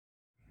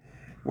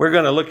We're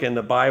going to look in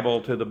the Bible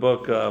to the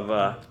book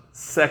of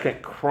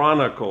Second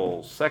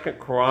Chronicles. Second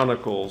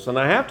Chronicles. And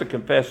I have to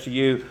confess to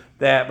you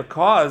that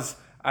because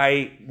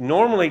I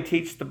normally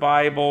teach the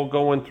Bible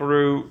going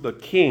through the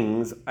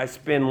Kings, I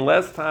spend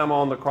less time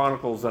on the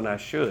Chronicles than I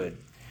should.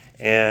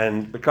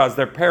 And because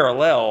they're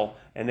parallel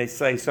and they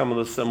say some of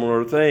the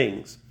similar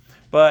things.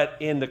 But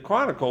in the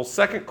Chronicles,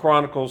 Second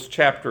Chronicles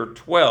chapter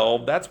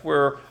 12, that's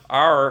where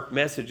our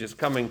message is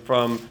coming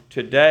from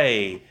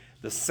today.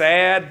 The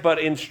sad but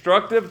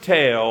instructive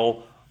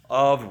tale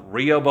of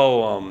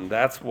Rehoboam.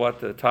 That's what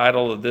the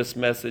title of this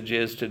message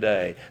is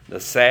today.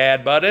 The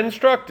sad but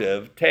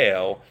instructive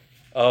tale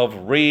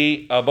of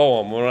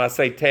Rehoboam. When I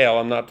say tale,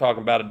 I'm not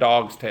talking about a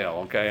dog's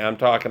tale, okay? I'm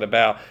talking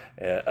about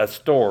a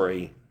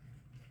story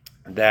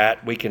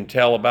that we can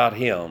tell about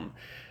him.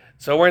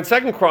 So we're in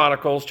 2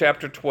 Chronicles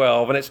chapter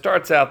 12, and it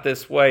starts out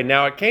this way.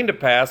 Now it came to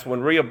pass when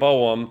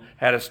Rehoboam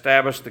had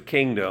established the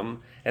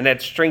kingdom and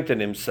had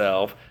strengthened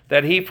himself,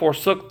 that he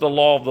forsook the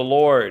law of the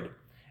Lord,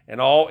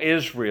 and all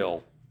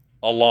Israel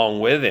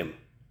along with him.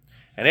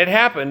 And it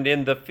happened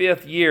in the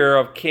 5th year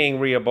of King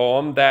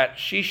Rehoboam that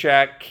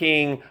Shishak,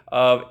 king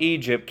of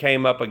Egypt,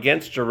 came up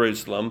against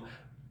Jerusalem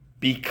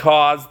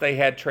because they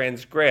had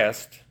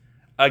transgressed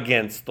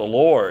against the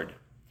Lord.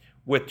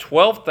 With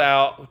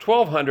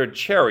 1,200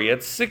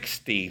 chariots,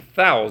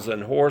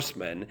 60,000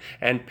 horsemen,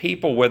 and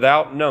people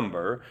without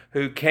number,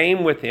 who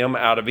came with him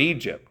out of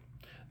Egypt,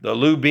 the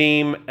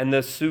Lubim and the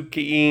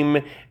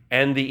Sukkiim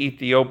and the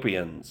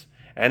Ethiopians.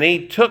 And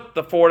he took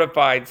the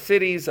fortified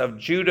cities of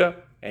Judah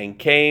and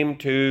came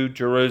to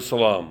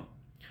Jerusalem.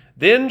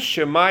 Then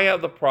Shemaiah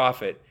the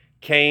prophet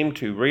came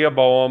to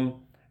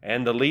Rehoboam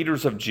and the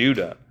leaders of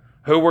Judah,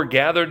 who were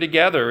gathered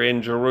together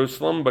in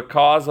Jerusalem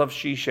because of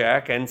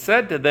Shishak, and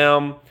said to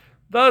them,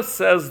 Thus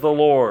says the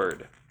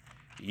Lord,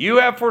 You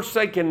have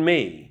forsaken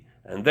me,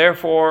 and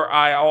therefore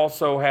I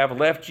also have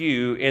left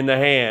you in the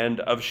hand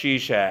of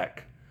Shishak.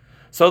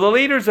 So the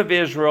leaders of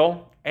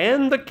Israel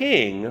and the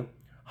king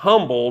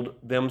humbled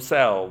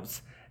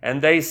themselves,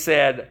 and they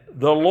said,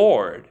 The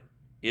Lord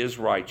is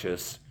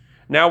righteous.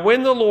 Now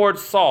when the Lord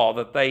saw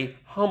that they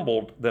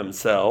humbled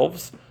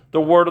themselves, the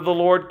word of the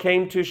Lord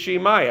came to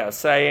Shemaiah,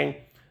 saying,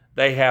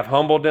 They have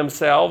humbled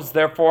themselves,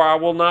 therefore I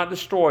will not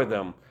destroy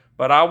them,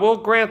 but I will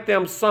grant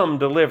them some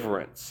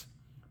deliverance.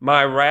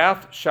 My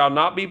wrath shall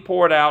not be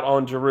poured out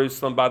on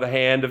Jerusalem by the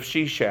hand of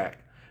Shishak.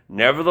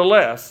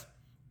 Nevertheless,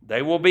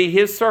 they will be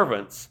his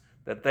servants,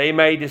 that they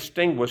may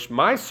distinguish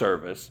my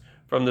service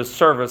from the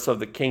service of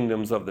the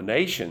kingdoms of the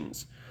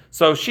nations.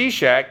 So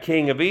Shishak,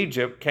 king of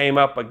Egypt, came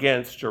up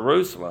against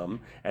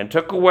Jerusalem and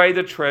took away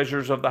the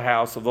treasures of the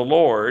house of the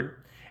Lord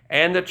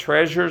and the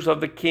treasures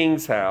of the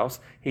king's house.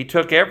 He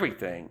took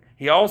everything.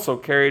 He also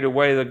carried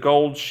away the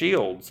gold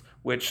shields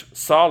which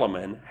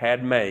Solomon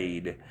had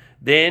made.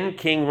 Then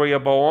King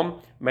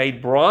Rehoboam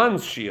made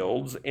bronze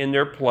shields in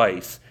their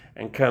place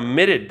and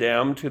committed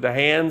them to the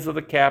hands of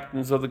the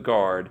captains of the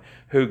guard,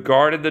 who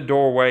guarded the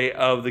doorway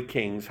of the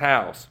king's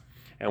house.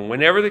 And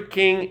whenever the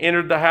king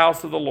entered the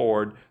house of the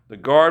Lord, the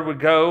guard would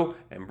go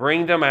and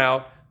bring them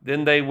out.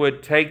 Then they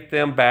would take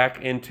them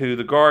back into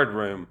the guard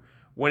room.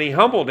 When he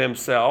humbled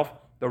himself,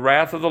 the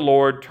wrath of the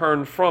Lord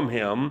turned from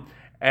him,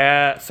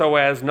 so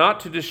as not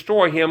to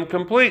destroy him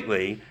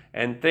completely,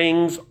 and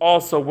things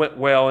also went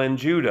well in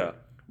Judah.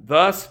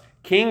 Thus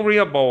King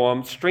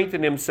Rehoboam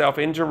strengthened himself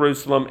in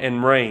Jerusalem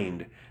and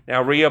reigned.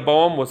 Now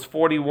Rehoboam was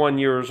 41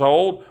 years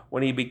old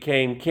when he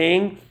became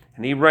king,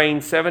 and he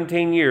reigned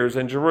 17 years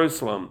in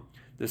Jerusalem,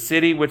 the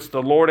city which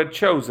the Lord had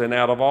chosen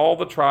out of all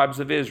the tribes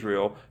of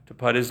Israel to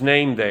put his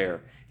name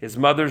there. His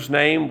mother's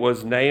name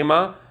was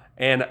Naamah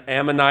and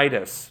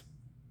Ammonitis.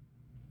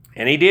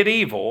 And he did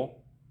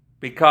evil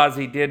because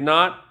he did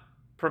not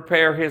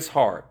prepare his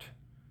heart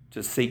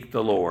to seek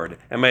the Lord.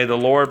 And may the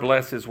Lord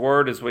bless his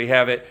word as we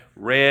have it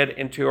read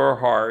into our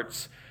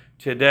hearts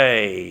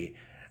today.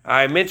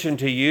 I mentioned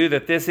to you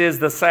that this is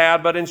the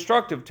sad but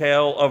instructive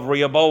tale of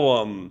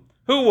Rehoboam.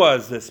 Who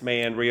was this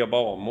man,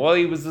 Rehoboam? Well,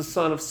 he was the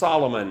son of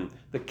Solomon,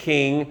 the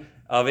king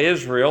of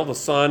Israel, the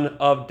son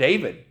of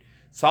David.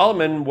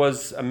 Solomon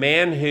was a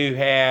man who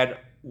had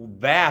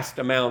vast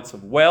amounts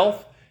of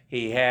wealth.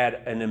 He had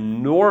an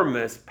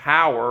enormous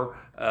power.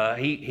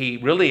 He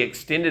really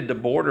extended the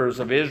borders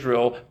of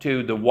Israel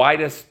to the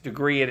widest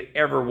degree it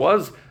ever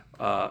was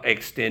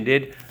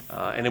extended.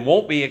 And it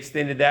won't be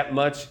extended that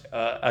much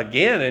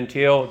again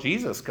until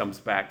Jesus comes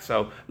back.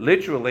 So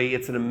literally,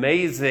 it's an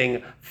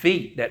amazing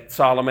feat that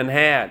Solomon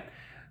had.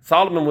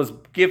 Solomon was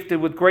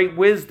gifted with great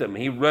wisdom.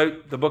 He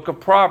wrote the book of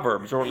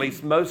Proverbs, or at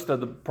least most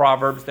of the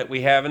Proverbs that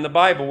we have in the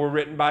Bible were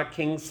written by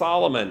King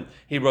Solomon.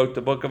 He wrote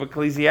the book of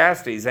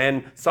Ecclesiastes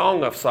and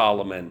Song of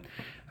Solomon.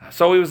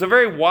 So he was a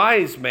very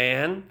wise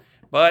man,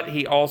 but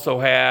he also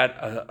had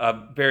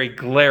a very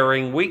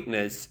glaring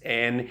weakness,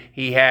 and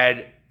he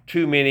had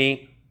too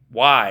many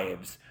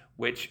wives,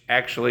 which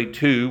actually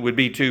two would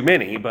be too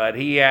many, but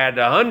he had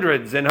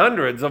hundreds and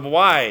hundreds of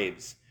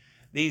wives.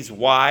 These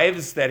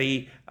wives that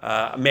he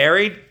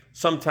married,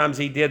 sometimes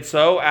he did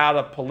so out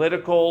of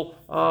political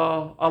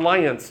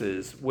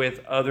alliances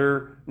with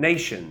other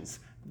nations.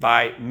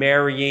 by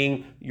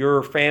marrying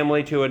your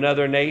family to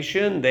another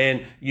nation,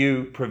 then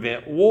you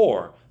prevent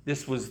war.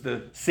 This was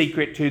the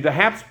secret to the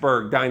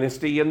Habsburg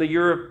dynasty in the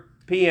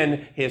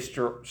European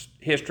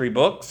history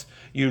books.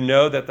 You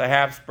know that the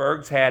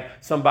Habsburgs had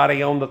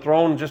somebody on the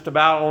throne just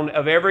about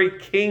of every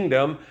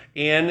kingdom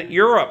in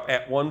Europe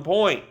at one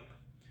point.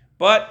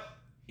 But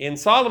in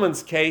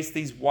Solomon's case,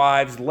 these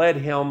wives led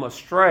him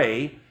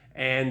astray,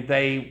 and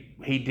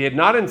he did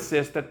not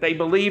insist that they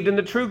believed in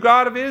the true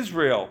God of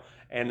Israel.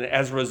 And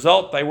as a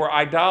result, they were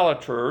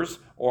idolaters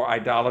or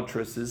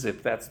idolatresses,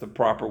 if that's the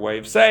proper way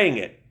of saying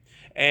it.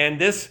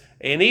 And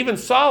even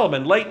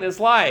Solomon, late in his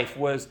life,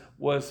 was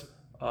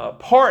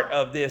part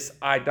of this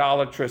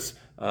idolatrous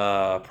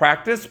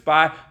practice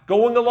by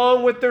going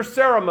along with their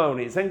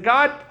ceremonies. And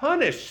God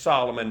punished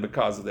Solomon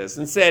because of this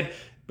and said,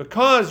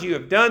 because you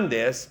have done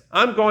this,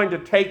 I'm going to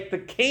take the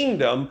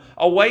kingdom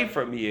away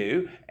from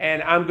you,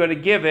 and I'm going to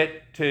give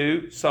it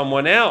to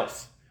someone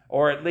else,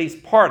 or at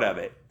least part of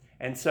it.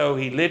 And so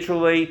he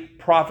literally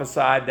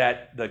prophesied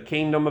that the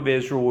kingdom of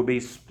Israel will be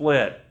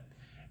split.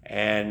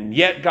 And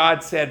yet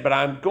God said, but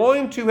I'm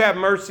going to have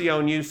mercy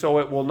on you, so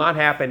it will not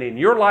happen in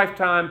your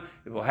lifetime.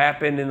 It will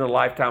happen in the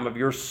lifetime of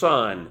your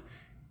son,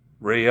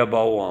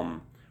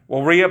 Rehoboam.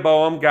 Well,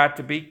 Rehoboam got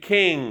to be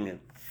king.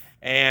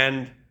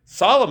 And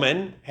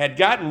Solomon had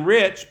gotten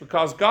rich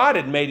because God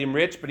had made him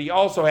rich, but he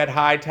also had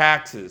high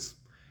taxes.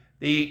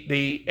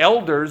 The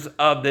elders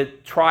of the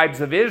tribes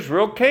of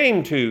Israel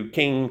came to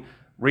King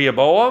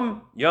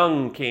Rehoboam,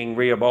 young King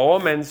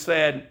Rehoboam, and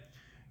said,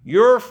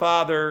 your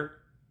father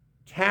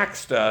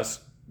taxed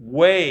us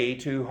way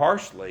too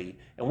harshly,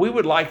 and we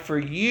would like for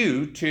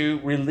you to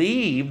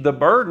relieve the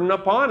burden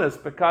upon us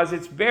because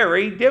it's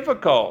very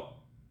difficult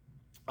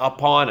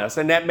upon us.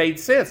 And that made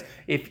sense.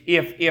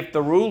 If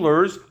the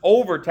rulers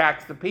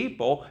overtax the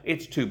people,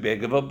 it's too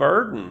big of a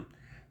burden.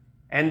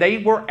 And they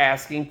were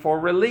asking for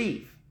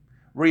relief.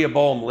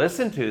 Rehoboam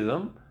listened to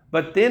them,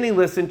 but then he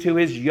listened to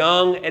his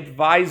young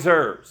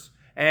advisors.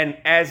 And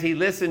as he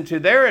listened to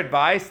their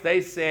advice,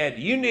 they said,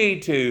 you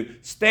need to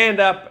stand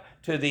up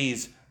to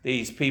these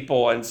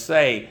people and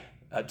say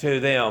to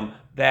them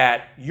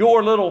that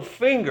your little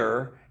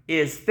finger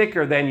is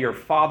thicker than your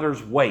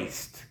father's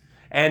waist.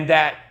 And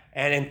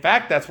in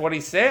fact, that's what he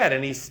said.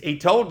 And he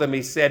told them,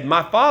 he said,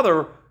 my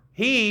father,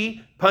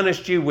 he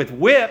punished you with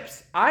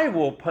whips. I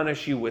will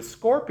punish you with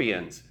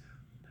scorpions.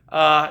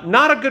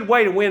 Not a good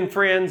way to win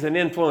friends and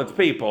influence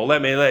people,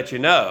 let me let you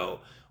know.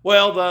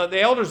 Well,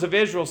 the elders of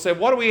Israel said,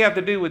 what do we have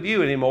to do with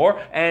you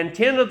anymore? And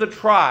 10 of the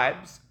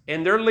tribes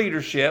in their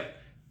leadership,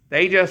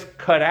 they just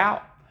cut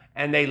out.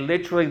 And they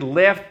literally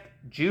left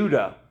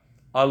Judah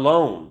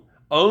alone.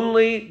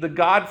 Only the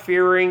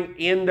God-fearing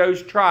in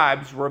those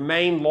tribes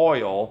remained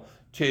loyal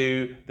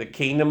to the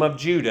kingdom of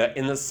Judah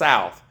in the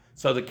south.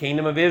 So the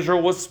kingdom of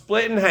Israel was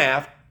split in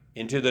half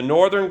into the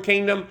northern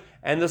kingdom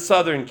and the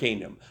southern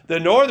kingdom. The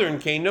northern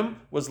kingdom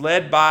was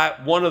led by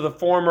one of the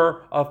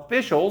former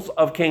officials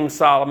of King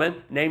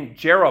Solomon named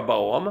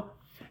Jeroboam.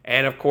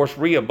 And of course,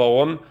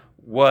 Rehoboam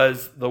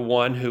was the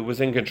one who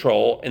was in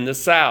control in the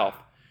south.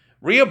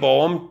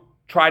 Rehoboam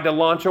tried to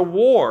launch a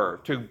war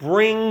to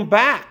bring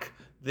back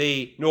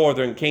the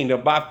northern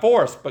kingdom by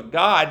force. But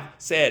God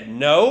said,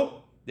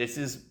 no, this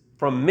is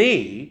from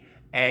me,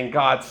 and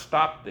God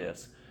stopped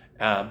this.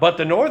 But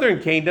the northern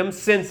kingdom,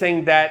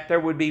 sensing that there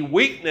would be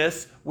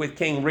weakness with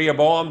King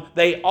Rehoboam,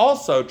 they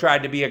also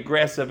tried to be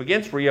aggressive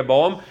against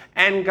Rehoboam,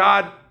 and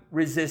God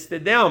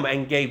resisted them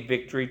and gave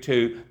victory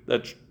to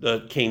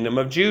the kingdom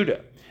of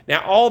Judah.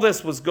 Now, all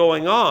this was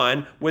going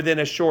on within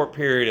a short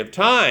period of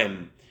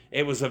time.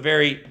 It was a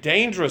very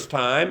dangerous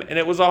time, and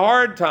it was a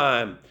hard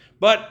time.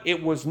 But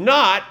it was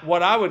not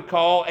what I would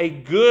call a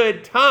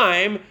good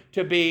time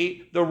to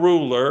be the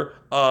ruler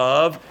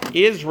of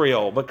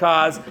Israel.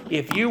 Because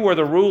if you were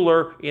the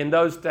ruler in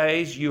those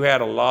days, you had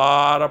a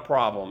lot of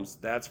problems,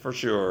 that's for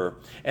sure.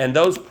 And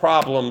those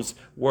problems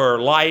were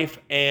life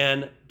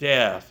and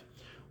death.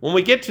 When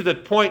we get to the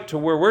point to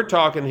where we're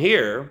talking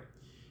here,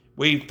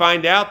 we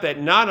find out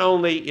that not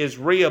only is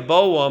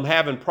Rehoboam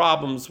having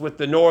problems with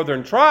the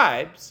northern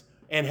tribes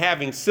and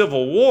having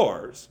civil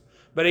wars,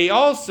 but he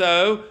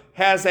also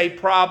has a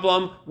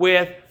problem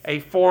with a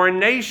foreign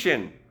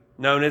nation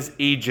known as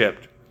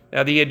Egypt.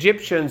 Now, the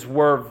Egyptians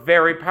were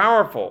very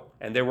powerful,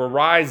 and they were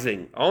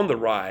on the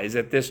rise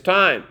at this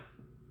time.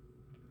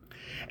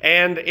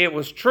 And it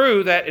was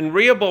true that in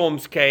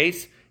Rehoboam's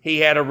case, he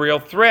had a real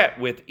threat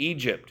with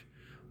Egypt.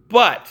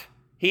 But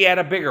he had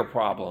a bigger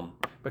problem,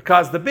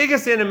 because the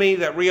biggest enemy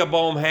that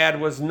Rehoboam had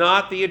was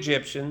not the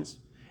Egyptians.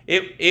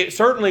 It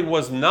certainly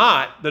was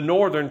not the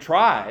northern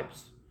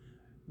tribes.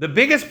 The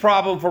biggest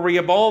problem for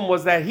Rehoboam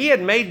was that he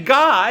had made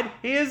God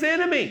his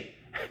enemy.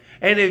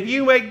 And if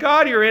you make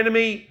God your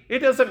enemy, it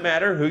doesn't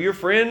matter who your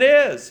friend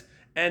is.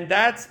 And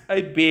that's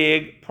a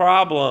big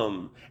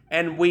problem.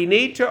 And we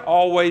need to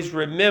always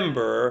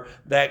remember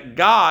that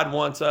God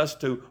wants us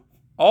to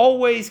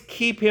always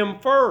keep him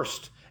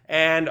first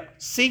and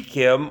seek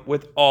him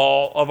with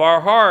all of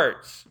our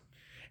hearts.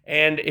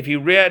 And if you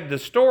read the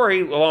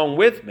story along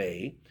with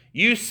me,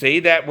 You see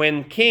that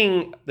when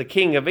the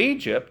king of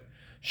Egypt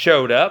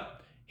showed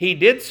up, he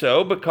did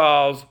so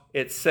because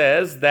it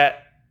says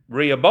that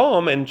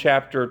Rehoboam in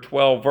chapter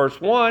 12,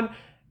 verse 1,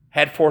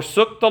 had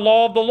forsook the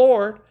law of the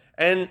Lord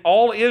and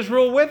all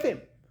Israel with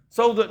him.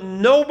 So that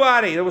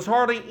there was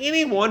hardly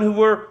anyone who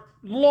were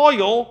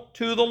loyal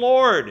to the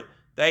Lord.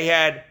 They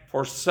had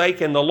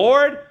forsaken the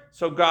Lord,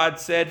 so God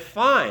said,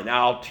 fine,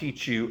 I'll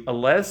teach you a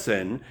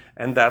lesson,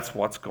 and that's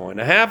what's going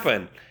to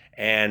happen.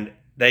 And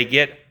they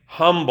get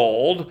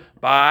humbled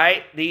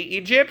by the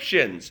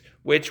Egyptians,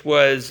 which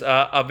was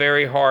a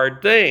very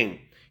hard thing.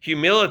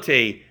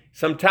 Humility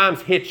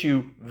sometimes hits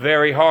you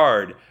very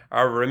hard.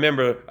 I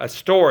remember a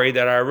story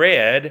that I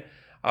read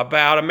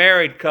about a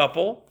married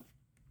couple,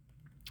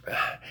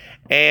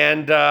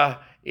 and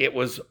it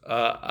was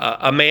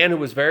a man who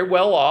was very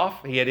well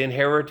off. He had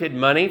inherited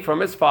money from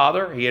his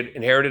father. He had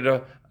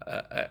inherited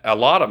a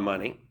lot of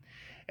money.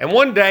 And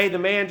one day the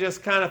man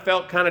just kind of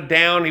felt kind of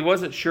down. He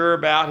wasn't sure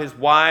about his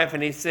wife,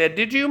 and he said,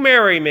 "Did you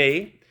marry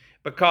me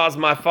because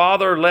my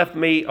father left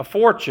me a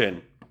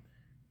fortune?"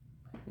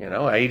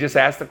 He just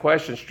asked the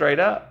question straight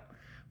up.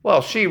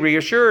 Well, she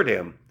reassured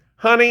him,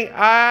 "Honey,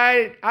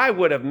 I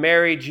would have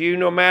married you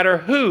no matter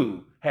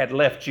who had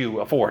left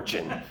you a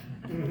fortune."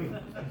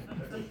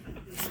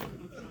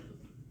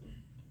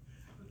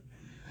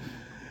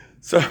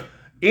 So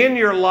in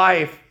your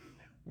life,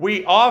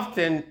 we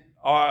often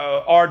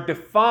are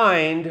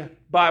defined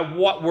by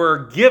what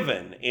we're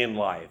given in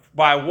life,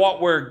 by what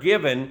we're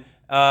given,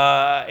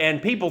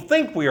 and people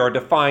think we are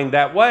defined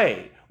that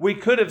way. We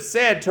could have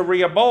said to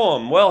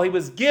Rehoboam, well, he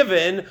was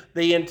given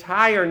the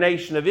entire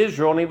nation of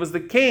Israel and he was the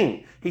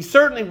king. He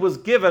certainly was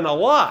given a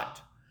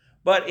lot,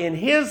 but in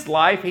his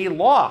life he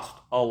lost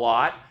a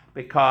lot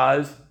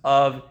because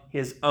of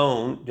his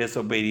own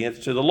disobedience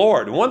to the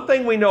Lord. And one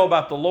thing we know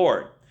about the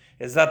Lord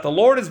is that the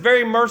Lord is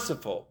very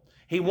merciful.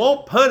 He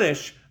won't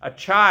punish a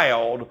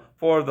child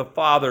for the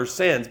father's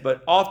sins,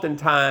 but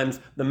oftentimes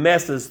the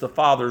messes the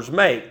fathers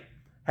make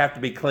have to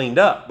be cleaned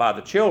up by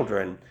the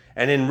children.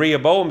 And in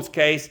Rehoboam's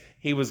case,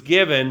 he was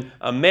given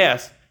a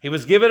mess. He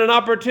was given an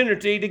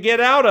opportunity to get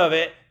out of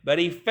it, but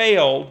he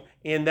failed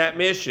in that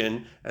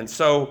mission. And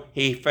so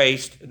he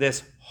faced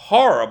this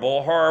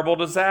horrible, horrible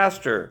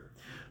disaster.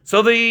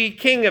 So the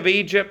king of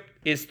Egypt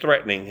is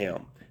threatening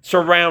him,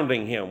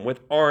 surrounding him with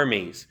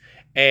armies.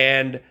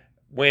 And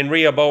when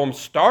Rehoboam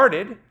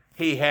started,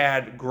 he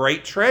had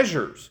great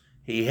treasures.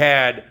 He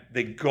had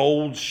the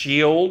gold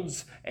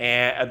shields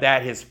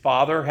that his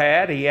father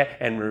had.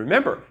 And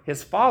remember,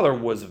 his father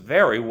was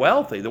very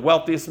wealthy, the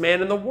wealthiest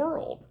man in the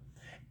world.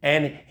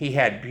 And he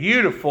had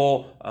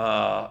beautiful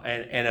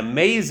and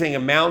amazing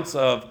amounts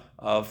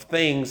of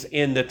things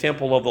in the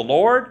temple of the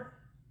Lord.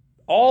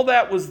 All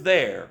that was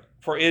there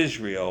for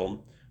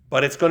Israel,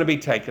 but it's going to be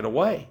taken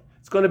away.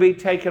 It's going to be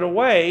taken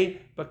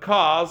away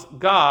because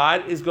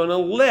God is going to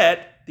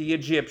let the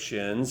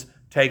Egyptians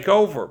take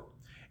over.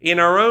 In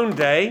our own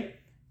day,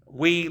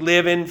 we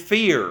live in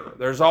fear.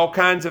 There's all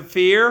kinds of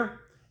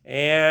fear,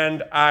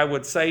 and I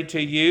would say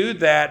to you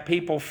that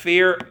people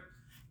fear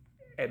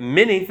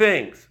many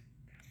things.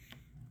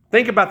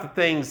 Think about the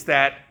things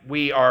that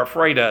we are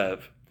afraid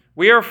of.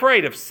 We are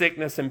afraid of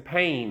sickness and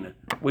pain.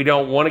 We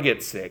don't want to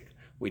get sick.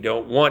 We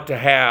don't want to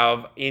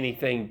have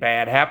anything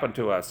bad happen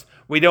to us.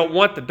 We don't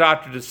want the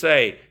doctor to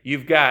say,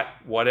 you've got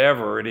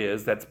whatever it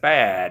is that's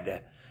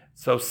bad.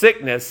 So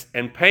sickness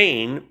and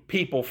pain,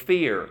 people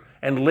fear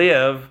and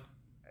live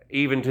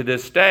even to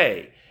this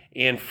day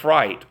in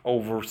fright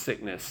over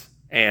sickness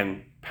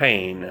and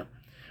pain.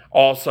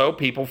 Also,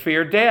 people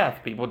fear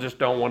death. People just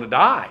don't want to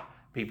die.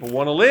 People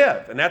want to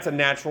live, and that's a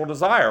natural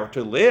desire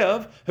to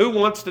live. Who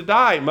wants to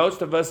die?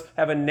 Most of us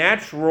have a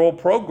natural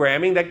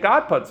programming that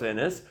God puts in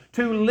us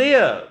to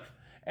live.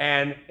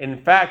 And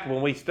in fact,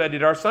 when we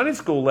studied our Sunday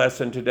school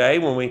lesson today,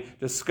 when we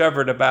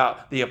discovered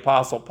about the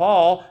Apostle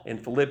Paul in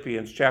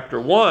Philippians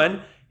chapter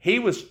 1, he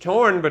was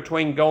torn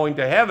between going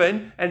to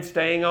heaven and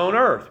staying on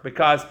earth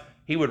because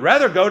he would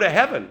rather go to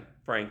heaven,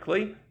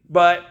 frankly,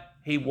 but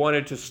he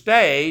wanted to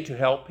stay to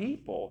help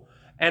people.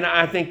 And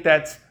I think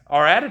that's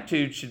our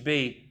attitude should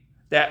be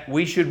that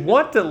we should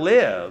want to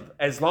live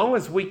as long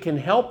as we can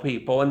help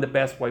people in the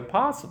best way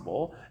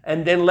possible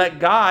and then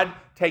let God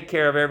take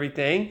care of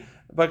everything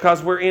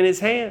because we're in his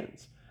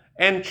hands.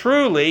 And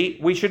truly,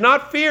 we should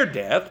not fear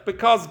death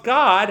because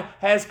God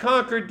has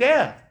conquered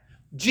death.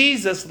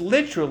 Jesus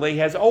literally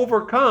has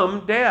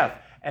overcome death,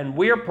 and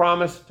we're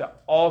promised to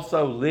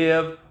also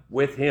live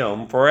with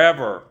him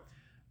forever.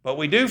 But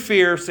we do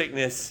fear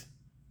sickness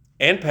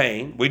and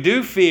pain. We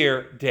do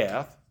fear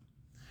death.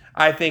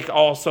 I think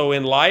also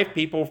in life,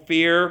 people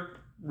fear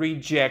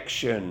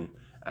rejection.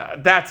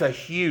 That's a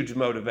huge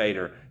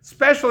motivator,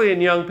 especially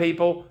in young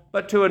people,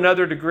 but to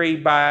another degree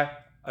by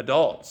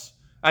adults.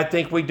 I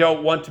think we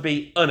don't want to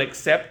be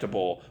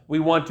unacceptable. We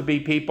want to be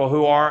people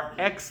who are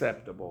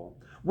acceptable.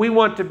 We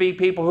want to be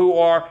people who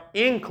are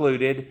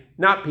included,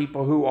 not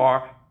people who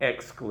are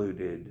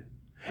excluded.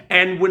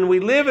 And when we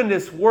live in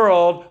this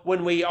world,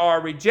 when we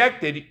are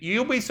rejected,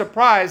 you'll be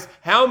surprised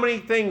how many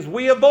things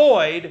we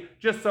avoid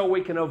just so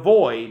we can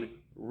avoid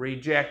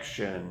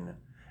rejection.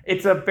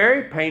 It's a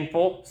very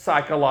painful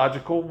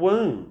psychological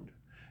wound.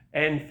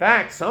 In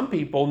fact, some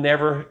people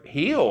never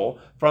heal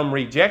from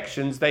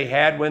rejections they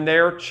had when they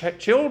were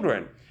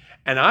children.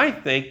 And I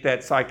think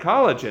that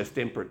psychologists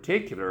in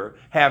particular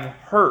have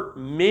hurt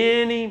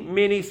many,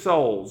 many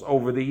souls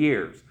over the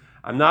years.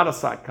 I'm not a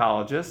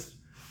psychologist,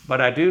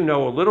 but I do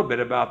know a little bit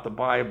about the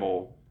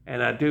Bible,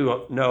 and I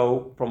do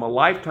know from a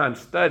lifetime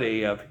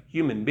study of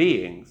human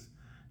beings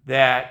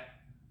that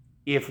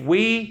if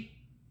we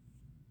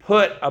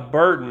put a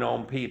burden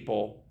on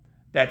people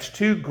that's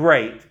too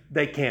great,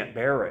 they can't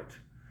bear it.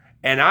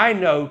 And I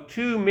know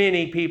too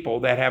many people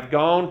that have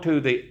gone to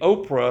the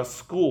Oprah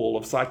School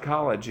of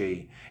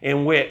Psychology,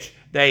 in which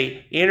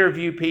they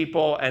interview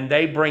people and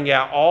they bring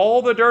out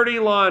all the dirty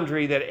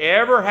laundry that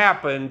ever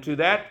happened to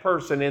that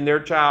person in their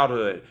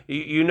childhood.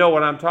 You know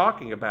what I'm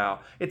talking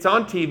about. It's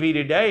on TV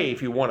today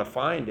if you want to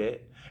find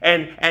it.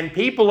 And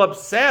people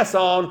obsess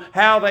on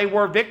how they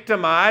were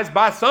victimized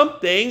by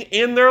something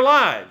in their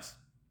lives.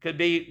 Could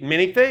be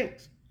many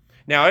things.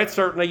 Now, it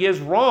certainly is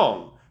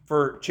wrong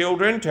for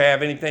children to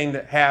have anything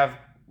that have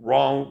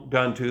wrong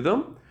done to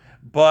them.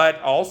 But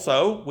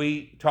also,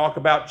 we talk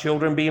about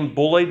children being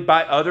bullied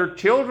by other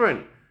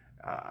children.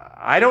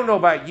 I don't know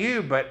about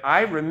you, but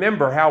I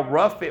remember how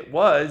rough it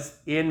was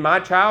in my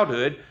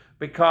childhood,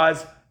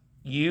 because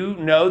you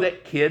know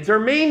that kids are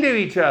mean to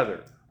each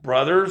other.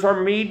 Brothers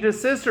are mean to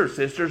sisters.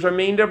 Sisters are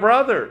mean to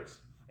brothers.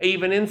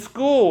 Even in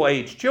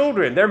school-age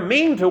children, they're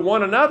mean to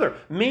one another.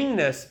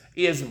 Meanness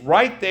is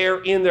right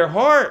there in their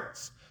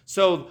hearts.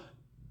 So,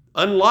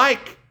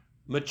 unlike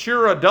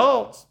mature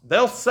adults,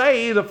 they'll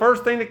say the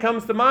first thing that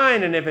comes to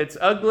mind, and if it's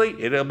ugly,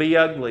 it'll be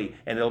ugly,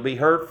 and it'll be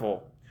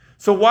hurtful.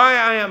 So why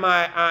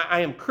I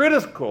am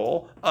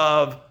critical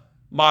of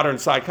modern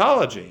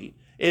psychology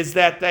is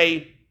that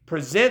they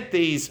present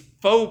these,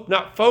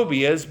 not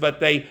phobias,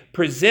 but they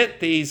present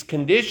these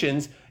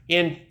conditions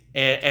in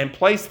and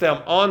place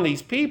them on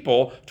these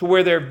people to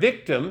where they're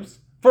victims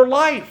for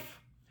life.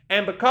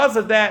 And because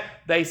of that,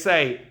 they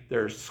say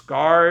they're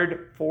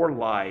scarred for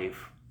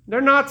life.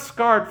 They're not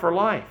scarred for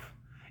life.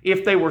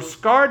 If they were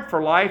scarred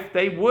for life,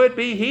 they would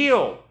be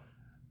healed.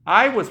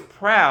 I was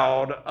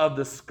proud of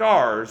the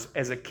scars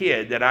as a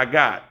kid that I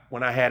got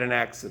when I had an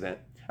accident.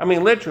 I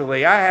mean,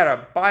 literally, I had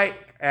a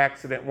bike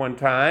accident one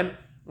time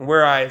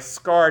where I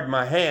scarred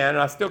my hand.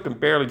 I still can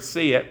barely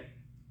see it.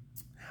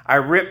 I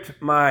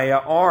ripped my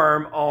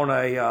arm on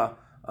a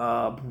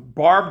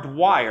barbed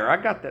wire. I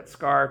got that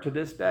scar to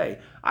this day.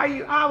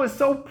 I was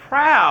so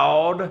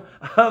proud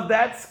of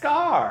that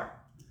scar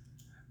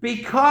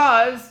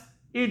because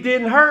it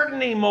didn't hurt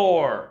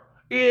anymore.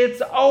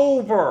 It's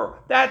over.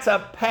 That's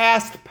a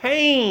past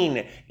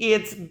pain.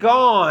 It's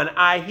gone.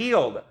 I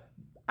healed.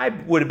 I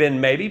would have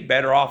been maybe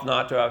better off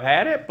not to have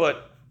had it,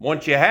 but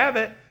once you have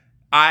it,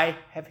 I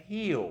have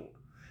healed.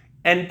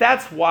 And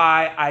that's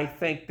why I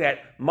think that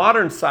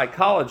modern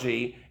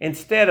psychology,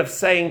 instead of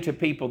saying to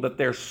people that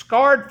they're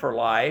scarred for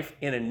life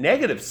in a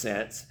negative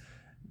sense,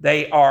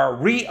 they are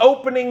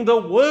reopening the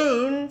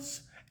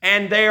wounds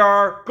and they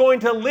are going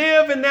to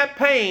live in that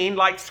pain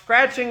like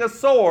scratching a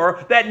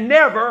sore that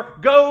never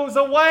goes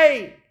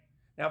away.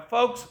 Now,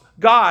 folks,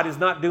 God is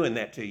not doing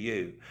that to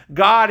you.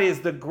 God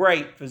is the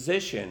great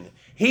physician.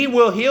 He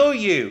will heal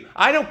you.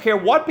 I don't care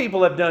what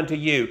people have done to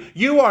you.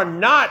 You are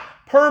not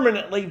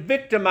permanently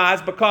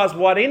victimized because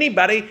what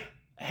anybody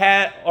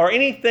or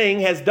anything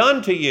has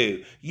done to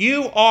you.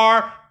 You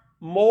are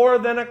more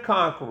than a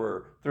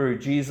conqueror through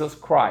Jesus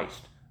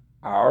Christ,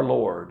 our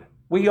Lord.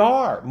 We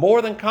are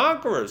more than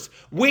conquerors.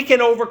 We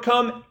can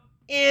overcome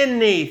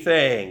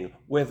anything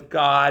with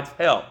God's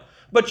help.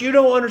 But you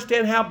don't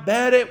understand how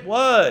bad it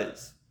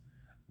was.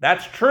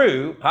 That's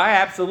true. I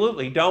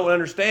absolutely don't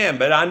understand,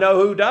 but I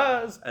know who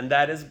does, and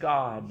that is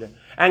God.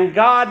 And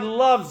God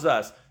loves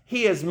us.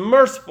 He is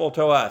merciful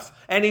to us,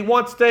 and He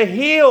wants to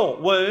heal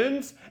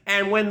wounds.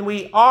 And when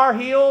we are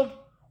healed,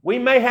 we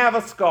may have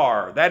a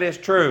scar. That is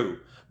true.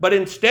 But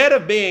instead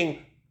of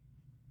being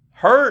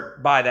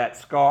hurt by that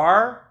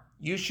scar,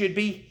 you should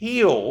be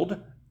healed,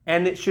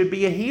 and it should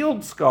be a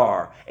healed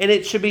scar. And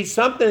it should be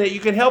something that you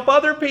can help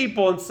other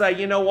people and say,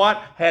 you know what?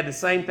 Had the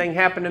same thing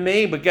happen to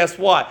me, but guess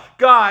what?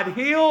 God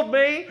healed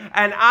me,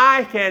 and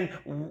I can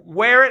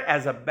wear it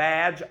as a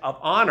badge of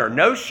honor.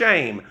 No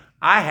shame.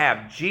 I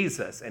have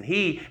Jesus, and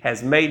He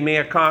has made me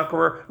a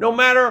conqueror no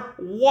matter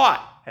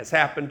what has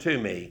happened to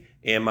me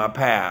in my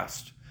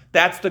past.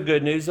 That's the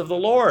good news of the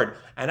Lord.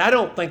 And I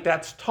don't think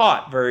that's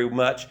taught very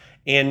much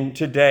in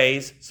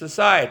today's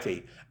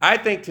society. I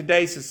think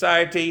today's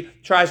society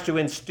tries to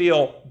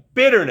instill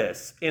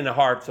bitterness in the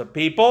hearts of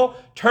people,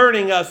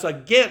 turning us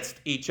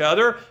against each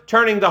other,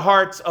 turning the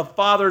hearts of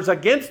fathers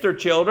against their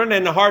children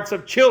and the hearts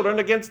of children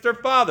against their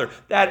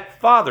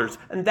fathers.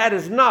 And that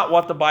is not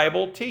what the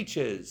Bible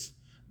teaches.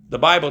 The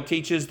Bible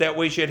teaches that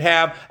we should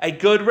have a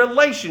good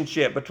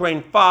relationship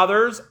between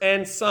fathers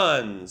and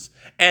sons.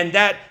 And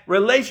that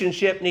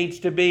relationship needs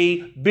to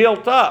be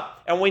built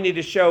up. And we need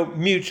to show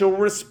mutual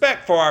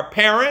respect for our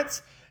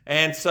parents.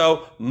 And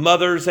so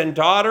mothers and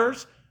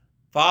daughters,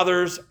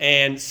 Fathers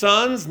and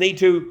sons need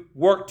to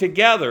work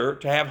together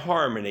to have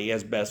harmony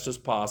as best as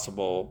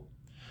possible.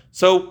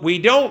 So we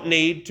don't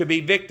need to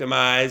be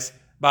victimized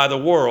by the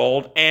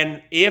world.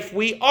 And if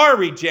we are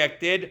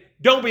rejected,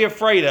 don't be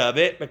afraid of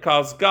it,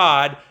 because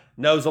God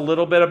knows a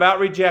little bit about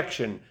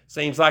rejection.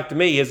 Seems like to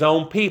me his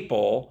own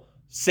people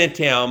sent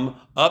him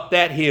up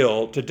that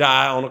hill to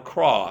die on a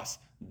cross.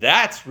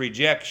 That's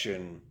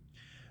rejection.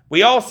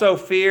 We also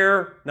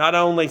fear not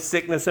only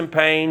sickness and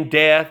pain,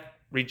 death,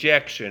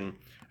 rejection.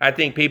 I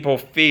think people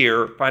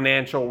fear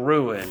financial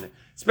ruin.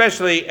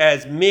 Especially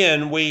as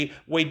men, we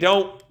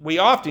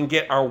often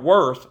get our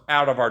worth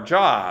out of our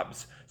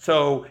jobs.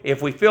 So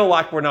if we feel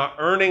like we're not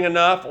earning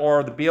enough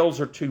or the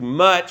bills are too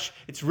much,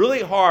 it's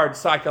really hard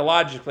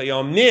psychologically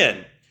on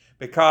men,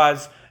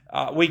 because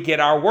we get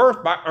our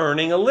worth by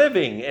earning a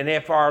living. And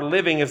if our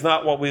living is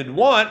not what we'd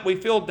want, we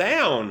feel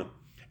down.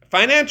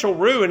 Financial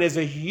ruin is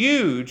a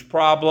huge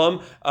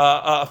problem,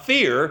 a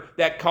fear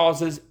that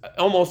causes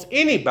almost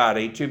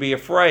anybody to be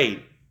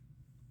afraid,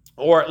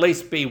 or at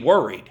least be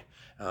worried.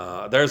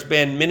 There's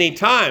been many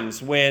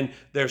times when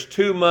there's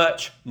too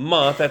much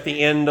month at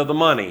the end of the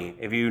money,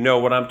 if you know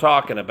what I'm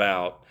talking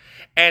about.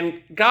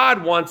 And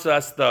God wants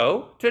us,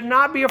 though, to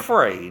not be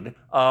afraid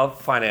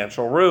of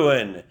financial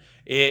ruin.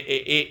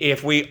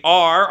 If we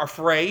are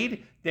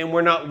afraid, then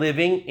we're not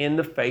living in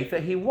the faith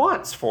that he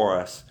wants for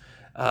us.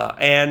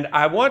 And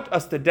I want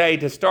us today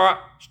to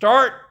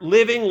start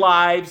living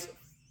lives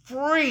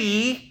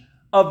free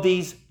of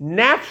these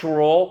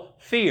natural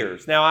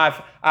fears. Now,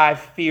 I've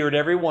feared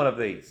every one of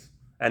these.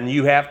 And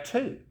you have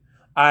too.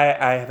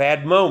 I have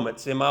had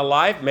moments in my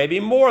life, maybe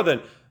more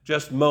than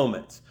just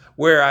moments,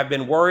 where I've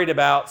been worried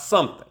about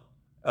something,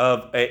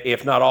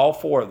 if not all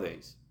four of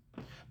these.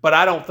 But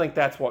I don't think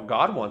that's what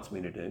God wants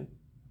me to do.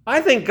 I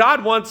think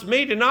God wants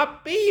me to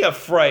not be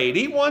afraid.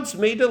 He wants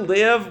me to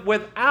live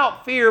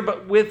without fear,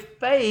 but with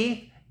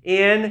faith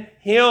in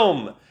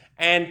him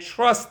and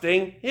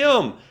trusting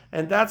him.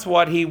 And that's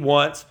what he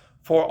wants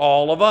for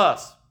all of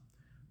us.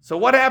 So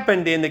what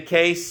happened in the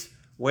case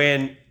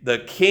when the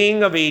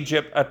king of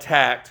Egypt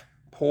attacked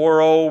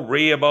poor old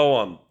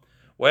Rehoboam?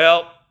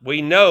 Well,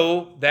 we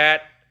know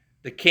that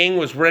the king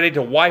was ready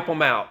to wipe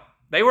them out.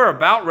 They were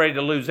about ready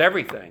to lose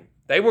everything.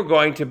 They were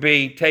going to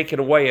be taken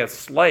away as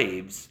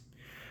slaves.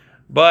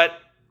 But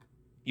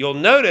you'll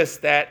notice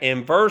that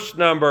in verse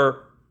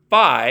number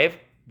 5,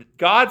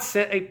 God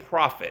sent a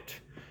prophet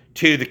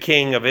to the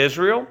king of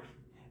Israel,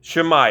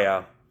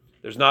 Shemaiah.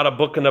 There's not a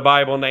book in the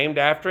Bible named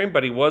after him,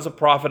 but he was a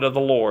prophet of the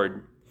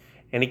Lord.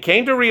 And he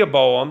came to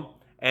Rehoboam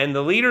and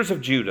the leaders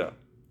of Judah,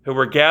 who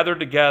were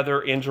gathered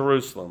together in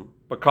Jerusalem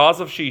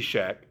because of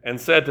Shishak, and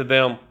said to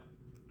them,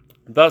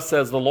 "Thus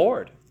says the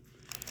Lord,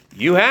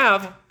 you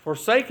have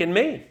forsaken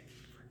me,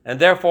 and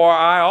therefore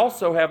I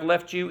also have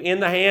left you in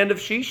the hand of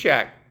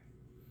Shishak."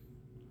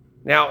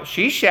 Now,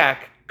 Shishak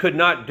could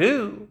not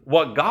do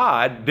what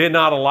God did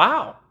not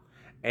allow.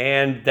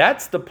 And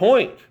that's the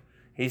point.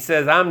 He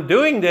says, I'm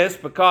doing this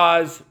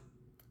because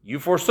you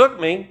forsook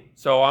me,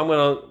 so I'm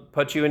going to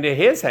put you into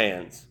his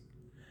hands.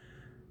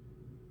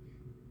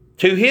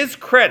 To his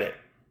credit,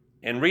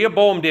 and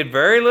Rehoboam did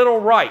very little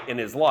right in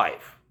his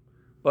life,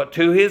 but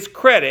to his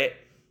credit,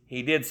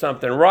 he did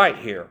something right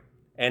here.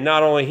 And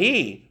not only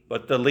he,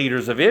 but the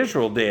leaders of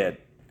Israel did.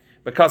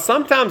 Because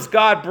sometimes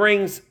God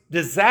brings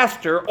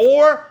disaster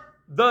or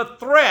the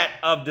threat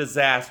of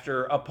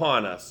disaster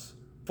upon us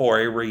for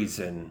a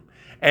reason.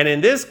 And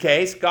in this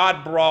case,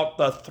 God brought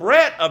the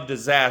threat of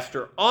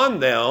disaster on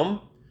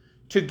them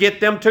to get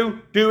them to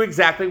do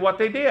exactly what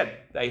they did.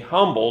 They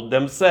humbled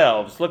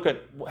themselves. Look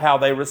at how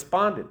they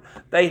responded.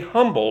 They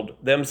humbled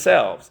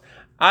themselves.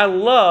 I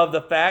love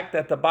the fact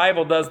that the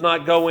Bible does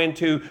not go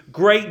into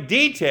great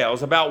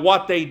details about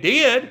what they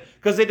did,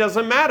 because it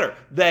doesn't matter.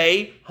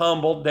 They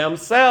humbled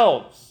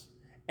themselves.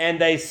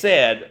 And they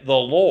said, the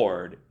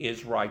Lord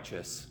is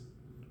righteous.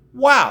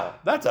 Wow,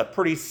 that's a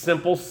pretty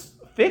simple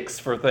fix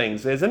for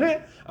things, isn't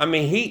it? I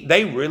mean,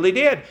 they really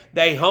did.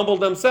 They humbled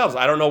themselves.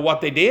 I don't know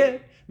what they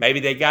did. Maybe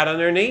they got on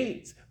their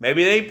knees.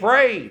 Maybe they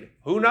prayed.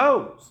 Who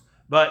knows?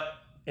 But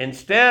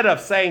instead of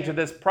saying to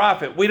this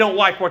prophet, we don't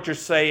like what you're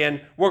saying,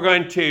 we're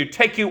going to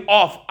take you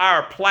off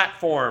our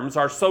platforms,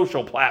 our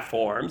social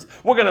platforms.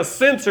 We're going to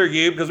censor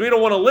you because we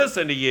don't want to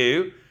listen to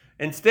you.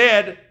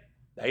 Instead,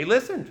 they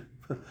listened.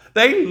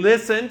 They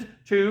listened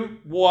to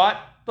what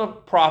the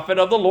prophet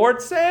of the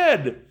Lord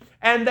said.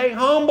 And they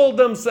humbled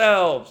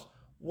themselves.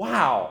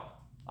 Wow.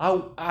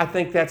 I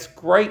think that's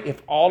great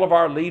if all of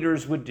our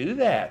leaders would do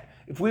that.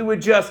 If we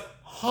would just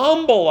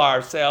humble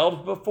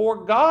ourselves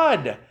before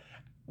God.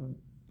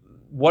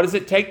 What does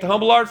it take to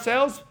humble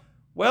ourselves?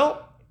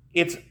 Well,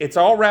 it's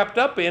all wrapped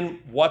up in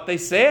what they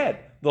said.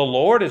 The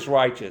Lord is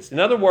righteous. In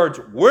other words,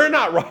 we're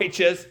not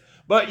righteous,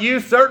 but you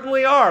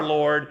certainly are,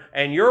 Lord,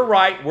 and you're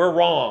right, we're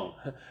wrong.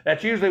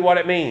 That's usually what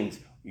it means.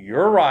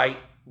 You're right,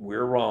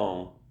 we're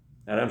wrong.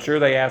 And I'm sure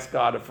they asked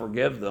God to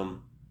forgive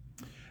them.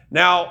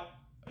 Now,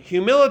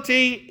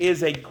 humility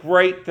is a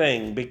great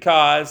thing,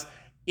 because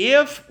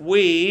if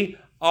we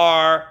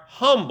are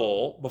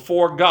humble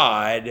before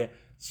God,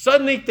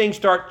 suddenly things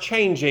start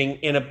changing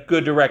in a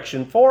good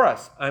direction for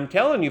us. I'm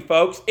telling you,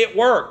 folks, it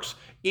works.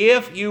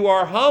 If you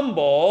are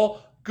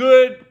humble,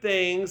 good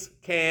things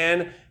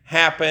can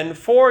happen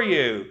for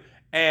you.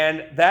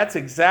 And that's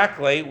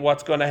exactly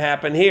what's going to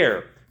happen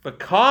here.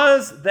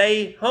 Because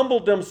they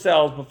humbled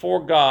themselves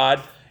before God,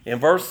 in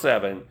verse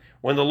 7,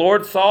 when the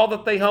Lord saw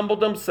that they humbled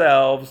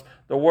themselves,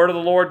 the word of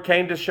the Lord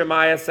came to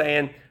Shemaiah,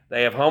 saying,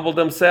 they have humbled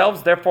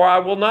themselves, therefore I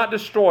will not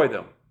destroy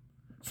them.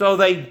 So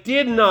they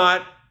did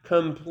not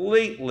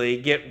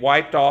completely get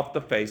wiped off the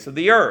face of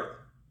the earth,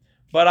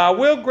 but I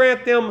will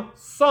grant them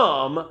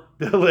some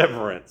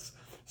deliverance.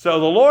 So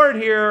the Lord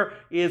here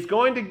is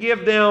going to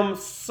give them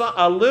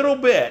a little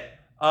bit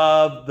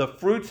of the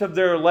fruits of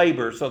their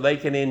labor so they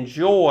can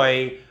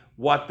enjoy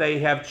what they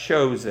have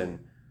chosen.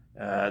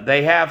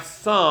 They have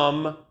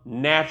some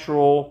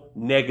natural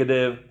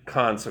negative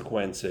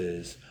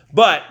consequences,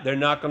 but they're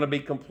not going to be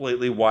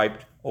completely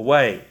wiped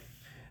away.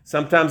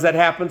 Sometimes that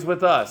happens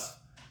with us.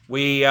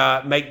 We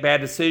make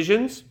bad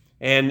decisions,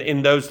 and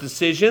in those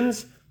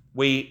decisions,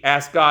 we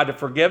ask God to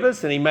forgive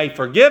us, and He may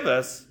forgive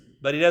us,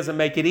 but He doesn't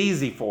make it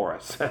easy for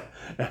us.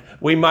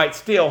 We might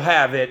still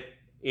have it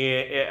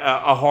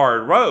a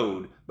hard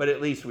road, but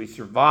at least we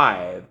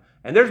survive.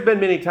 And there's been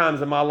many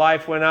times in my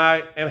life when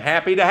I am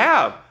happy to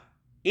have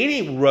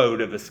any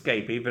road of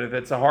escape, even if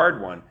it's a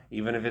hard one,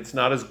 even if it's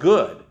not as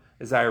good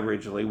as I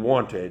originally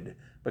wanted,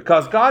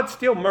 because God's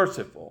still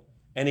merciful,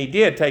 and He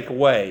did take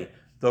away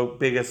the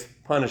biggest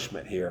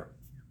punishment here.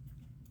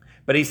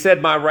 But He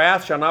said, my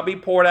wrath shall not be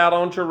poured out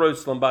on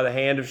Jerusalem by the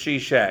hand of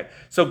Shishak.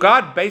 So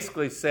God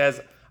basically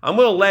says, I'm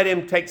going to let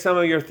him take some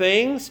of your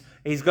things.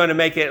 He's going to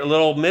make it a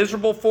little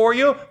miserable for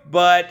you,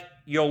 but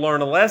you'll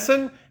learn a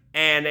lesson,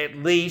 and at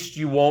least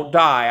you won't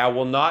die. I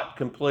will not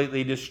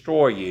completely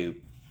destroy you.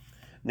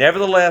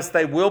 Nevertheless,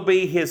 they will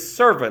be His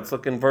servants.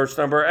 Look in verse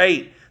number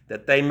 8,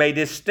 that they may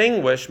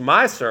distinguish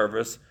my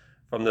service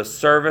from the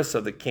service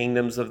of the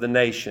kingdoms of the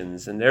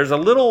nations. And there's a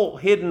little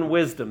hidden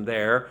wisdom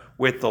there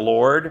with the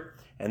Lord.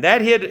 And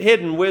that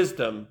hidden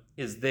wisdom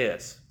is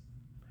this.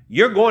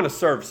 You're going to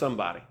serve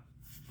somebody.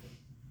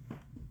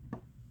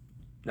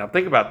 Now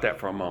think about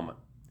that for a moment.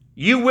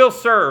 You will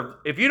serve.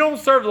 If you don't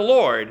serve the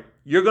Lord,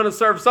 you're going to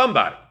serve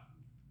somebody.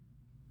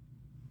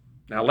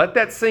 Now let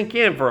that sink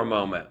in for a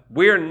moment.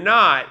 We're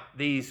not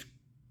these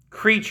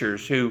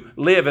creatures who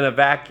live in a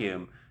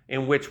vacuum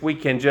in which we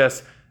can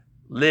just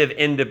live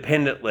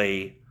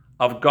independently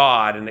of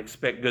God and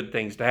expect good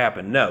things to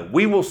happen. No,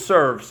 we will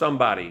serve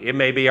somebody. It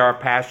may be our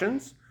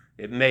passions.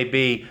 It may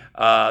be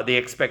the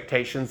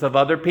expectations of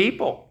other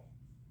people.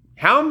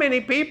 How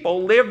many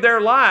people live their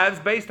lives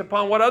based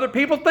upon what other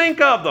people think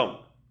of them?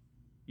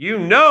 You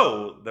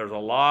know there's a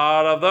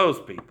lot of those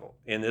people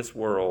in this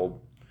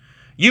world.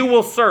 You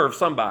will serve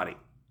somebody.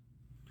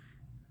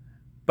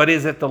 But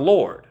is it the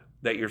Lord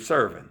that you're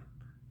serving?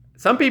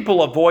 Some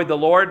people avoid the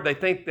Lord. They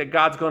think that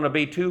God's going to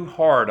be too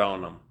hard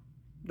on them.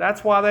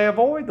 That's why they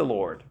avoid the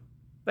Lord.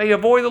 They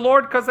avoid the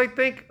Lord because they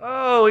think,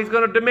 oh, He's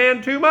going to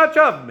demand too much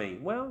of me.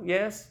 Well,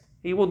 yes,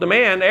 He will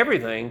demand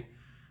everything,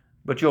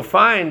 but you'll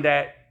find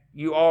that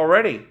you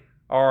already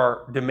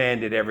are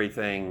demanded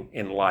everything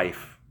in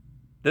life.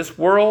 This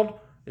world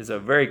is a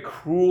very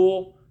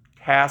cruel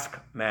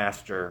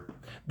taskmaster.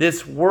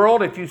 This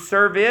world, if you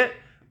serve it,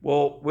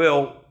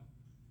 will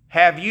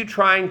have you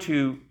trying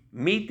to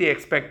meet the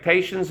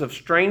expectations of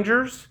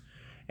strangers,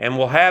 and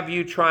will have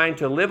you trying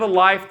to live a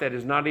life that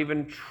is not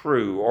even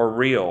true or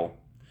real,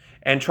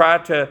 and try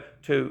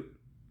to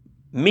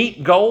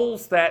meet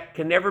goals that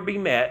can never be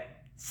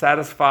met,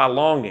 satisfy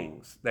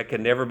longings that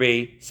can never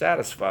be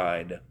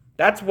satisfied.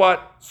 That's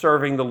what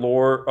serving the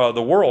Lord,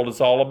 the world is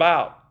all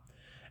about.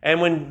 And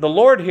when the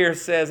Lord here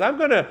says, I'm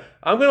going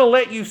to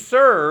let you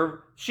serve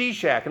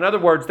Shishak, in other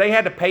words, they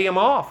had to pay him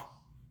off.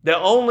 The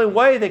only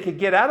way they could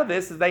get out of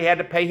this is they had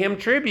to pay him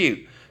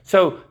tribute.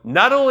 So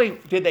not only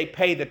did they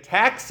pay the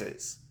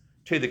taxes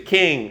to the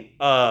king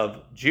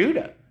of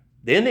Judah,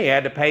 then they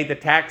had to pay the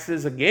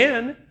taxes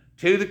again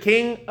to the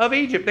king of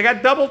Egypt. They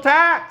got double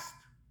taxed.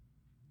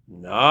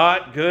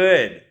 Not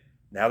good.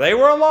 Now they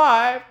were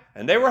alive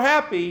and they were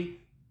happy,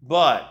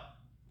 but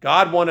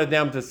God wanted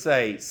them to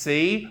say,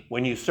 see,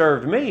 when you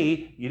served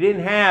me, you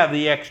didn't have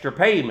the extra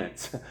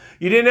payments.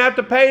 You didn't have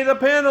to pay the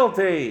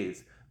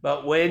penalties.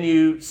 But when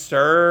you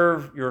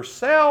serve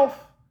yourself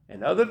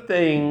and other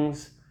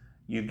things,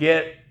 you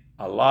get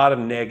a lot of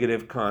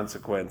negative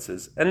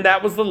consequences. And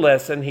that was the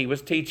lesson He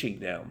was teaching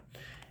them.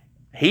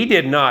 He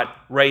did not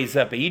raise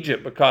up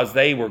Egypt because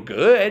they were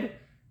good.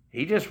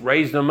 He just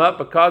raised them up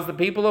because the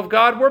people of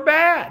God were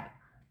bad.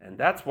 And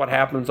that's what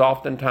happens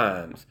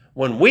oftentimes.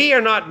 When we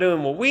are not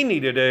doing what we need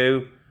to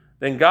do,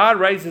 then God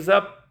raises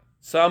up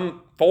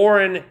some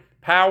foreign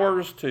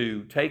powers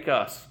to take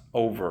us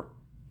over.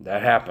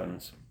 That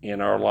happens in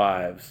our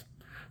lives.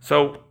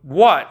 So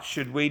what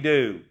should we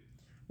do?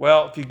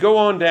 Well, if you go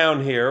on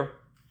down here,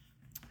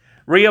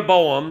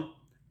 Rehoboam,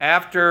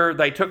 after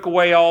they took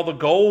away all the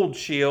gold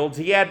shields,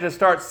 he had to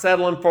start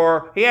settling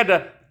for, he had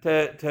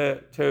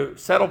to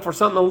settle for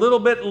something a little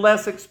bit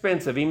less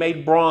expensive. He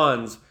made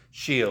bronze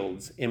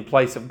shields in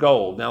place of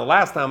gold. Now,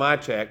 last time I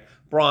checked,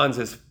 bronze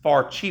is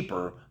far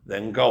cheaper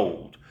than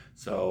gold.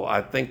 So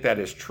I think that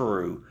is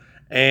true.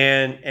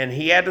 And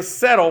he had to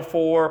settle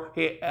for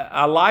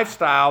a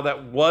lifestyle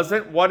that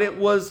wasn't what it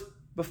was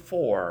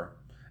before.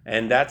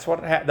 And that's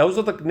those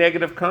are the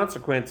negative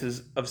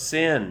consequences of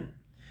sin.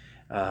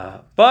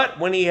 But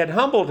when he had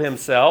humbled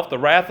himself, the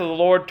wrath of the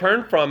Lord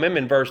turned from him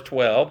in verse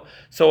 12,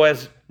 so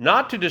as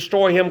not to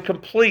destroy him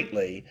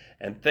completely,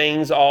 and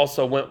things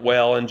also went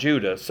well in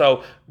Judah.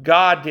 So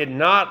God did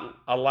not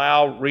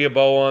allow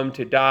Rehoboam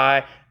to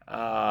die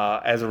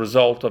as a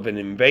result of an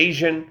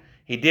invasion.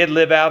 He did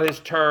live out his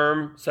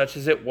term, such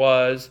as it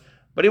was,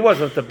 but he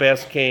wasn't the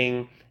best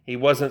king. He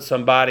wasn't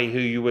somebody who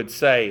you would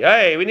say,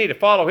 hey, we need to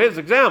follow his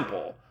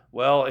example.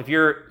 Well, if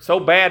you're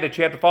so bad that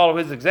you have to follow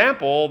his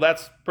example,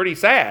 that's pretty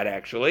sad,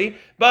 actually,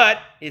 but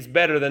it's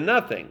better than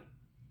nothing.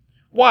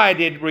 Why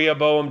did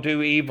Rehoboam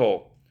do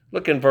evil?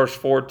 Look in verse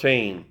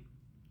 14.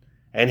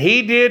 And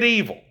he did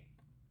evil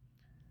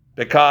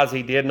because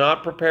he did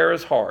not prepare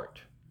his heart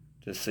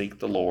to seek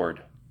the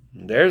Lord.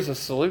 And there's a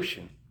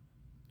solution.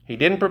 He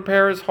didn't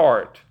prepare his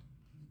heart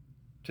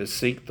to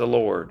seek the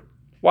Lord.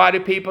 Why do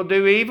people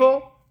do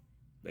evil?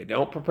 They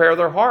don't prepare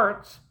their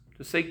hearts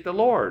to seek the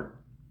Lord.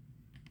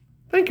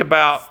 Think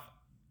about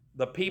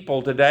the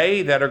people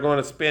today that are going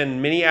to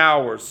spend many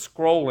hours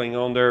scrolling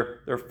on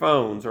their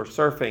phones or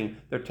surfing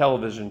their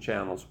television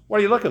channels. What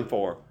are you looking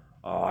for?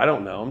 Oh, I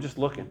don't know. I'm just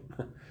looking.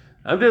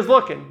 I'm just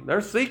looking.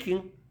 They're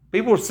seeking.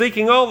 People are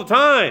seeking all the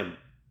time.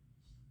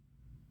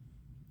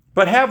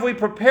 But have we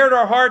prepared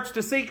our hearts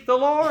to seek the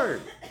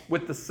Lord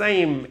with the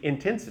same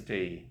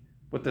intensity,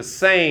 with the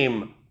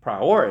same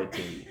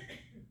priority?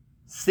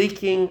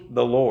 Seeking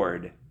the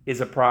Lord is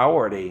a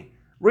priority.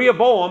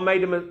 Rehoboam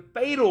made a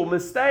fatal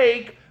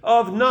mistake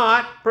of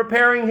not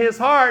preparing his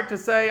heart to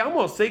say, I'm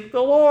going to seek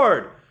the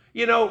Lord.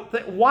 You know,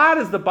 why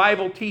does the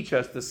Bible teach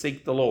us to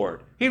seek the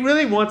Lord? He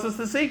really wants us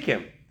to seek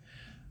him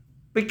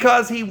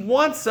because he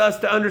wants us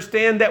to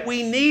understand that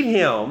we need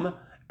him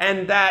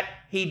and that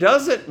he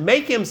doesn't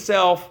make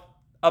himself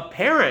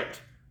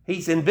apparent.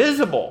 He's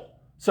invisible.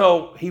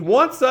 So he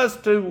wants us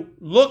to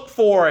look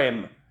for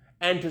him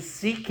and to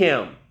seek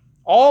him.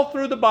 All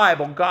through the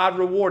Bible, God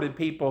rewarded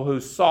people who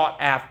sought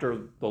after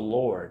the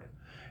Lord.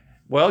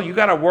 Well, you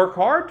got to work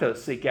hard to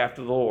seek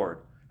after the Lord.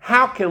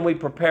 How can we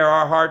prepare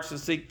our hearts to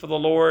seek for the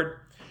Lord?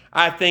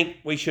 I think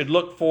we should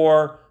look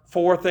for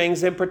 4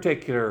 things in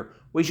particular.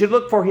 We should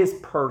look for his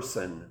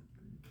person.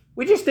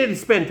 We just need to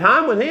spend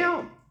time with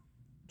him.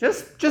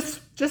 Just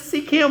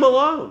seek him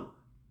alone.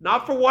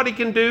 Not for what he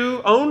can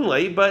do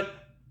only, but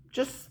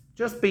just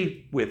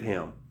be with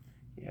him.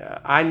 Yeah,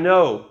 I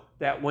know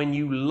that when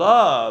you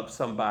love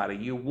somebody,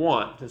 you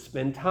want to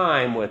spend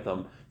time with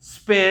them.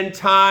 Spend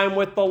time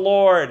with the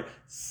Lord.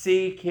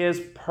 Seek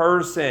his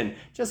person.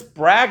 Just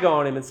brag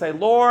on him and say,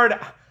 Lord,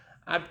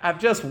 I've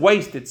just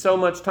wasted so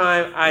much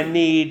time. I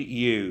need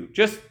you.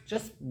 Just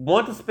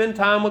want to spend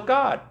time with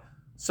God.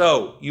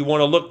 So you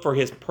want to look for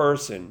his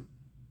person.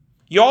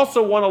 You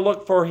also want to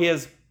look for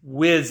his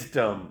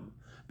wisdom,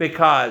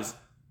 because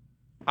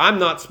I'm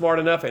not smart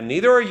enough, and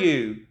neither are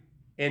you,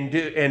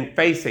 in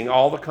facing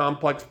all the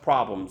complex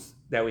problems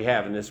that we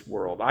have in this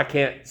world. I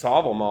can't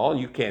solve them all, and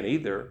you can't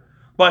either.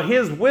 But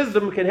his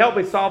wisdom can help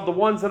me solve the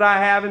ones that I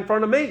have in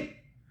front of me.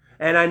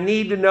 And I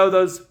need to know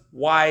those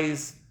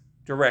wise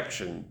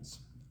directions.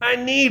 I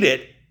need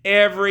it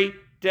every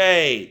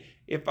day.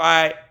 If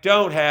I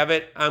don't have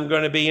it, I'm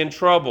going to be in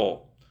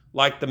trouble.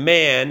 Like the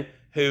man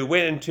who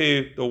went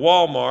into the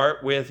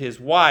Walmart with his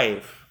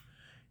wife.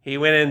 He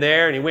went in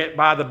there and he went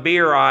by the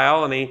beer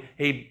aisle and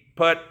he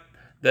put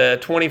the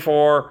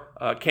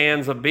 24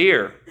 cans of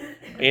beer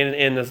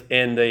in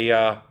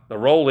the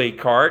rolly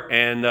cart,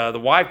 and the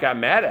wife got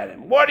mad at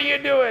him. What are you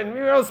doing?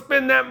 You're going to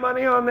spend that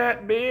money on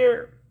that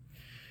beer?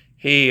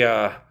 He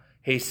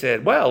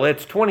said, well,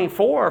 it's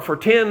 24 for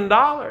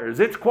 $10.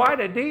 It's quite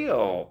a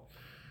deal.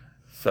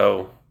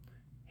 So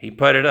he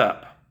put it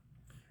up.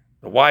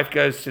 The wife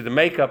goes to the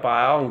makeup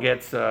aisle and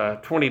gets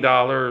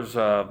 $20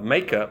 of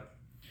makeup.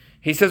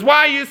 He says,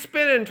 why are you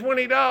spending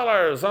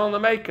 $20 on the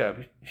makeup?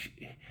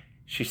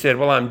 She said,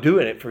 well, I'm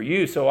doing it for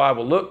you so I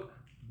will look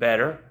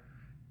better.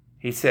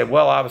 He said,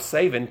 well, I was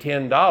saving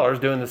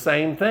 $10 doing the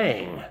same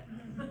thing.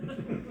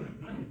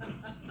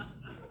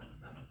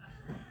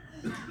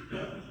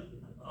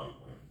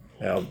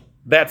 Now,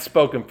 that's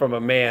spoken from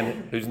a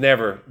man who's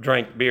never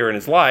drank beer in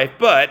his life,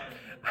 but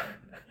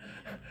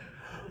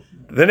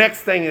the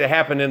next thing that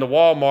happened in the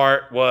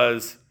Walmart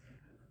was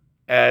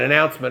an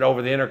announcement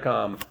over the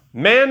intercom.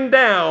 Men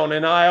down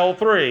in aisle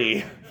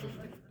 3.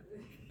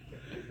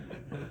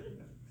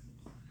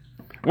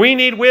 We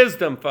need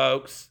wisdom,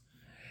 folks.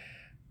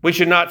 We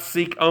should not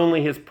seek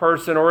only his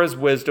person or his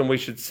wisdom. We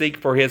should seek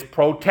for his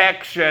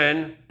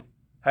protection.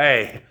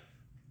 Hey,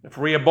 if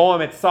Rehoboam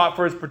had sought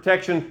for his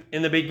protection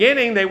in the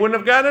beginning, they wouldn't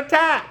have gotten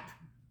attacked.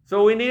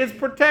 So we need his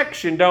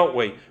protection, don't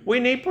we? We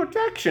need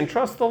protection.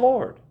 Trust the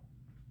Lord.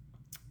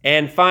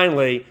 And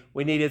finally,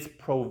 we need his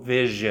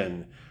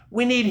provision.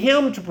 We need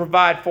him to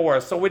provide for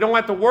us so we don't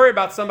have to worry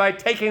about somebody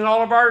taking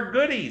all of our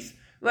goodies.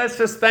 Let's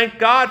just thank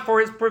God for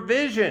his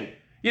provision.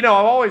 You know,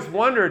 I've always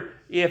wondered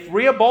if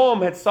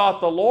Rehoboam had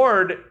sought the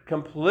Lord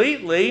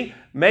completely,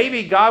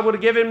 maybe God would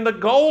have given him the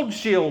gold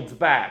shields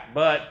back.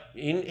 But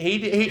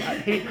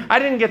I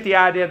didn't get the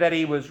idea that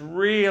he was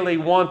really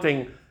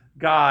wanting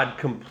God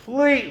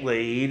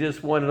completely. He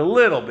just wanted a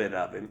little bit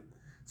of him.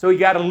 So he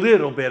got a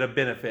little bit of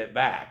benefit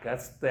back.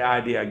 That's the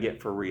idea I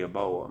get for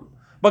Rehoboam.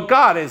 But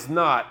God is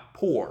not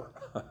poor.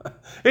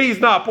 He's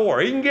not poor.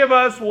 He can give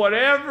us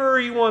whatever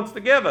he wants to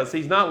give us.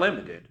 He's not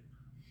limited.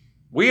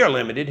 We are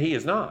limited. He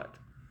is not.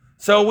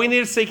 So we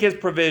need to seek his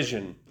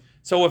provision.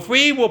 So if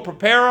we will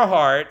prepare our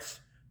hearts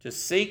to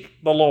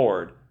seek the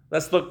Lord,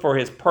 let's look for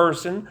his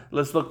person,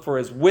 let's look for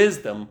his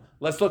wisdom,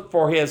 let's look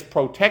for his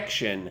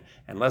protection,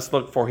 and let's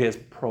look for his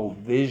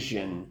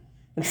provision.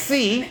 And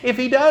see if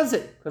he does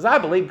it, because I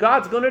believe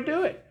God's going to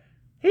do it.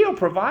 He'll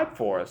provide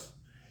for us.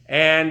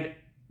 And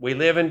we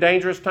live in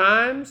dangerous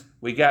times.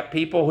 We got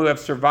people who have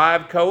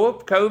survived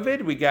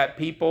COVID. We got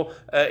people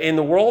in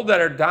the world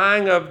that are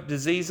dying of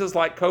diseases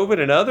like COVID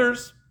and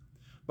others.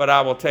 But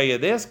I will tell you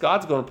this,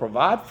 God's going to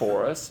provide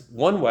for us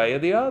one way or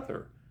the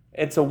other.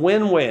 It's a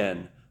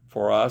win-win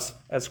for us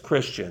as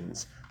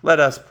Christians. Let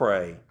us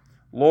pray.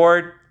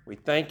 Lord, we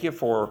thank you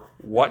for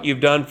what you've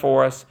done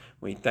for us.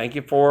 We thank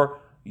you for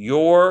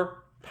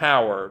your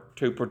power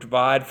to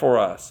provide for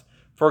us.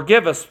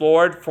 Forgive us,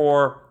 Lord,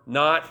 for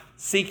not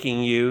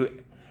seeking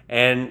you,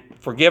 and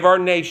forgive our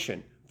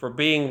nation for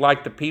being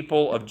like the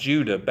people of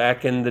Judah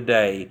back in the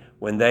day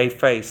when they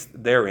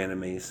faced their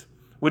enemies.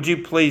 Would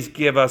you please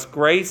give us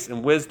grace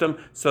and wisdom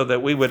so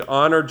that we would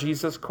honor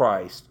Jesus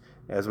Christ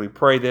as we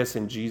pray this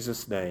in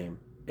Jesus' name.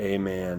 Amen.